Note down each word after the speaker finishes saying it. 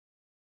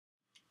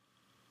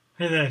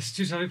Hey there,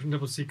 Stuart from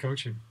Double C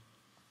Coaching.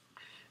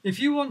 If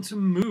you want to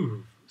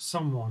move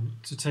someone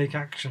to take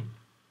action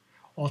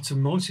or to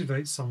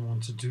motivate someone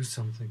to do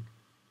something,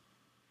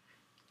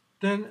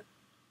 then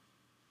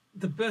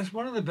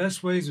one of the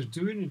best ways of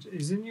doing it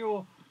is in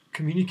your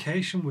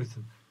communication with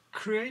them.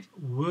 Create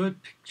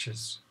word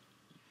pictures,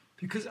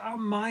 because our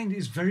mind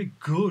is very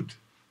good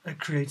at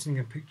creating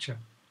a picture.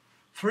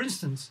 For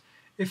instance,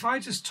 if I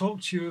just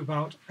talk to you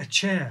about a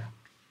chair,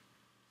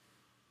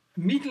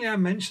 immediately I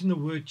mention the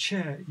word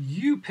chair,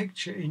 you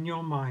picture in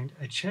your mind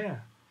a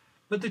chair.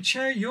 But the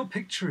chair you're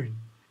picturing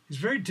is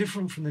very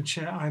different from the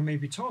chair I may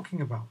be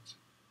talking about,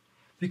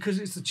 because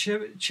it's the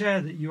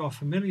chair that you are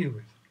familiar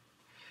with.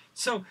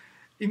 So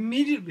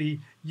immediately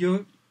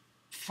you're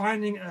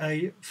finding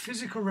a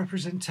physical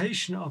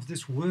representation of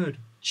this word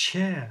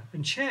chair,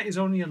 and chair is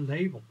only a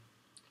label.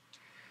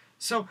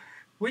 So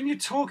when you're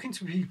talking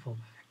to people,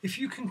 if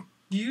you can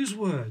use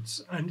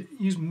words and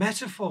use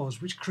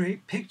metaphors which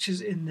create pictures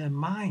in their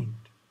mind,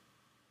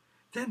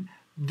 then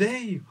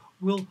they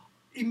will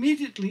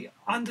immediately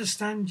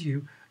understand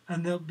you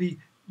and they'll be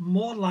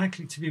more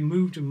likely to be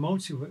moved and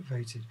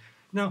motivated.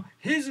 Now,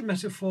 here's a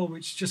metaphor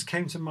which just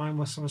came to mind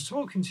whilst I was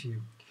talking to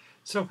you.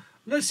 So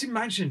let's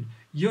imagine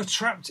you're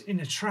trapped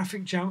in a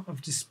traffic jam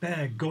of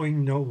despair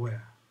going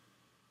nowhere,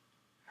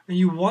 and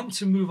you want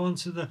to move on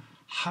to the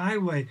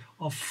highway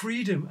of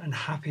freedom and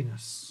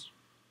happiness.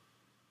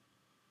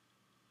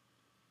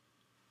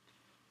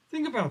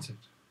 Think about it.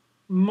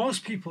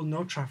 Most people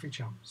know traffic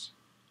jams,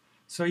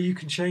 so you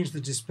can change the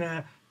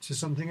despair to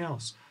something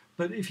else.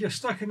 But if you're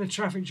stuck in a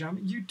traffic jam,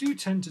 you do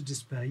tend to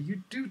despair.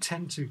 You do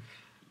tend to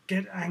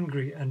get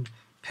angry and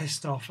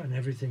pissed off and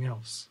everything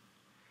else.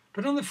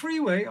 But on the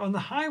freeway, on the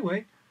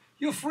highway,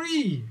 you're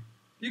free.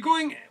 You're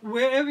going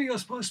wherever you're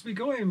supposed to be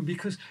going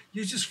because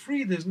you're just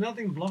free. There's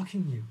nothing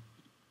blocking you.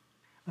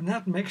 And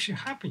that makes you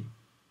happy.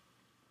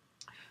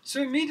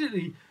 So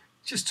immediately,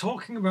 just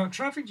talking about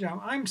traffic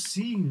jam, I'm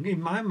seeing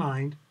in my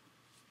mind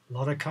a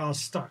lot of cars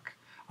stuck.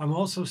 I'm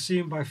also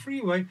seeing by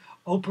freeway,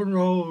 open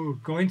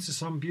road, going to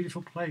some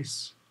beautiful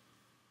place.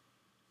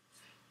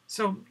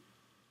 So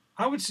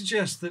I would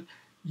suggest that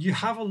you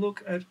have a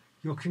look at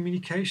your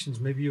communications.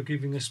 Maybe you're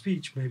giving a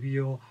speech, maybe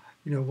you're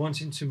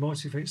wanting to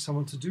motivate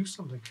someone to do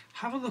something.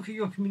 Have a look at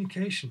your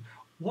communication.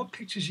 What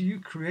pictures are you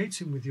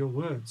creating with your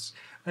words?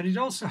 And it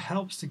also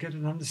helps to get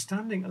an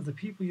understanding of the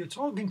people you're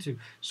talking to,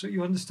 so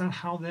you understand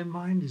how their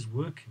mind is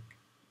working.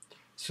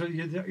 So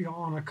you're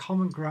on a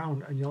common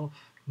ground and you'll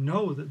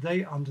know that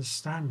they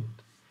understand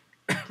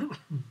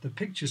the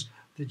pictures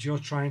that you're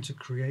trying to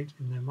create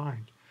in their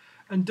mind.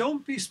 And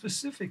don't be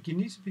specific. You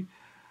need to be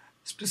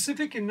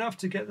specific enough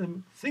to get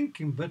them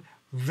thinking, but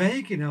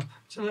vague enough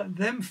to let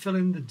them fill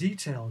in the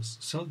details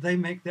so they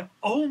make their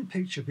own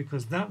picture,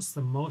 because that's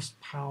the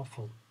most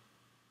powerful.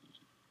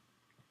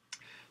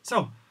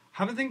 So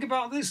have a think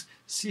about this,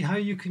 see how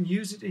you can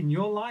use it in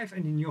your life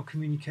and in your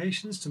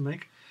communications to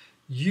make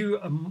you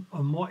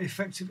a more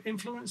effective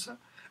influencer.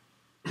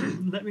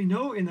 Let me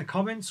know in the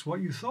comments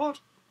what you thought,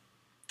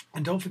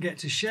 and don't forget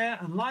to share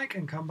and like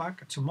and come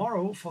back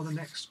tomorrow for the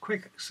next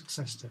quick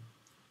success tip.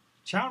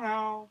 Ciao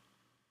now.